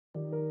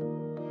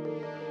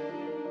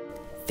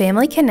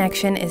Family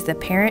Connection is the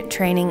parent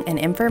training and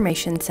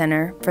information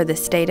center for the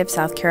state of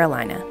South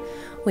Carolina.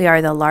 We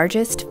are the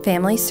largest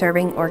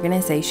family-serving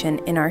organization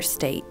in our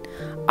state,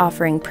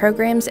 offering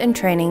programs and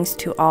trainings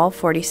to all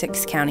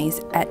 46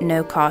 counties at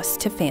no cost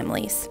to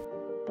families.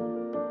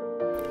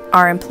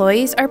 Our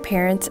employees are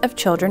parents of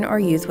children or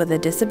youth with a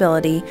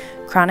disability,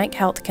 chronic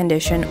health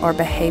condition, or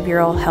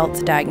behavioral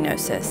health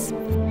diagnosis.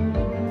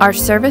 Our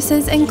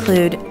services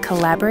include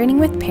collaborating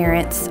with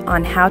parents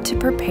on how to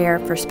prepare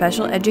for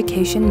special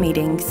education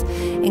meetings,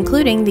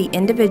 including the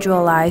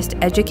Individualized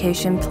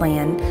Education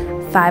Plan,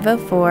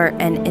 504,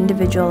 and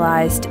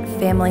Individualized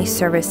Family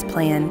Service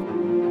Plan,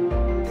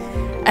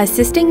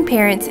 assisting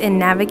parents in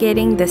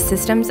navigating the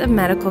systems of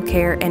medical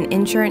care and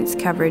insurance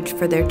coverage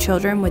for their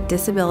children with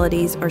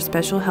disabilities or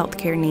special health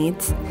care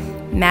needs,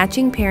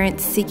 matching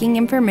parents seeking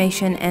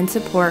information and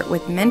support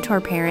with mentor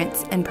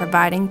parents, and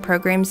providing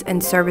programs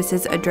and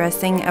services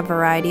addressing a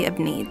variety of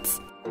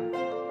needs.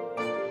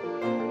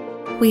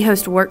 We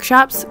host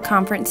workshops,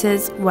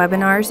 conferences,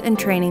 webinars, and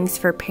trainings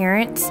for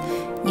parents,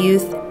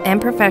 youth, and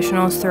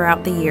professionals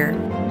throughout the year.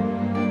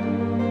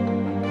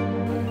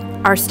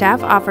 Our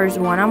staff offers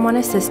one-on-one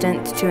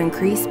assistance to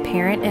increase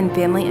parent and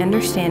family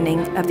understanding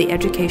of the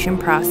education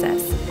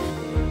process.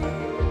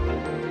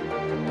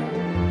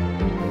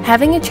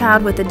 Having a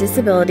child with a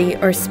disability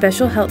or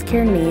special health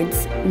care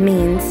needs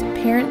means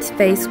parents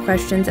face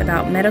questions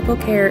about medical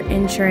care,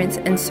 insurance,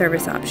 and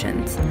service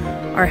options.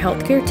 Our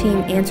healthcare team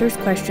answers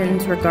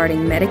questions regarding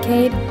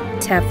Medicaid,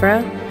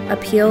 TEFRA,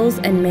 appeals,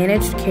 and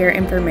managed care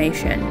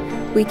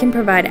information. We can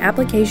provide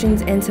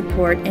applications and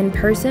support in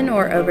person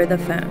or over the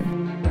phone.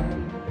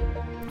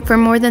 For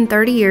more than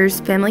 30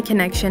 years, Family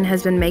Connection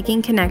has been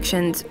making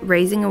connections,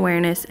 raising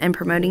awareness, and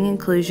promoting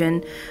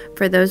inclusion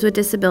for those with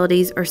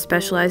disabilities or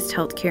specialized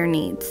healthcare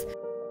needs.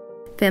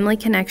 Family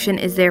Connection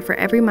is there for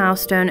every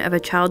milestone of a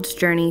child's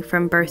journey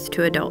from birth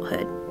to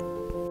adulthood.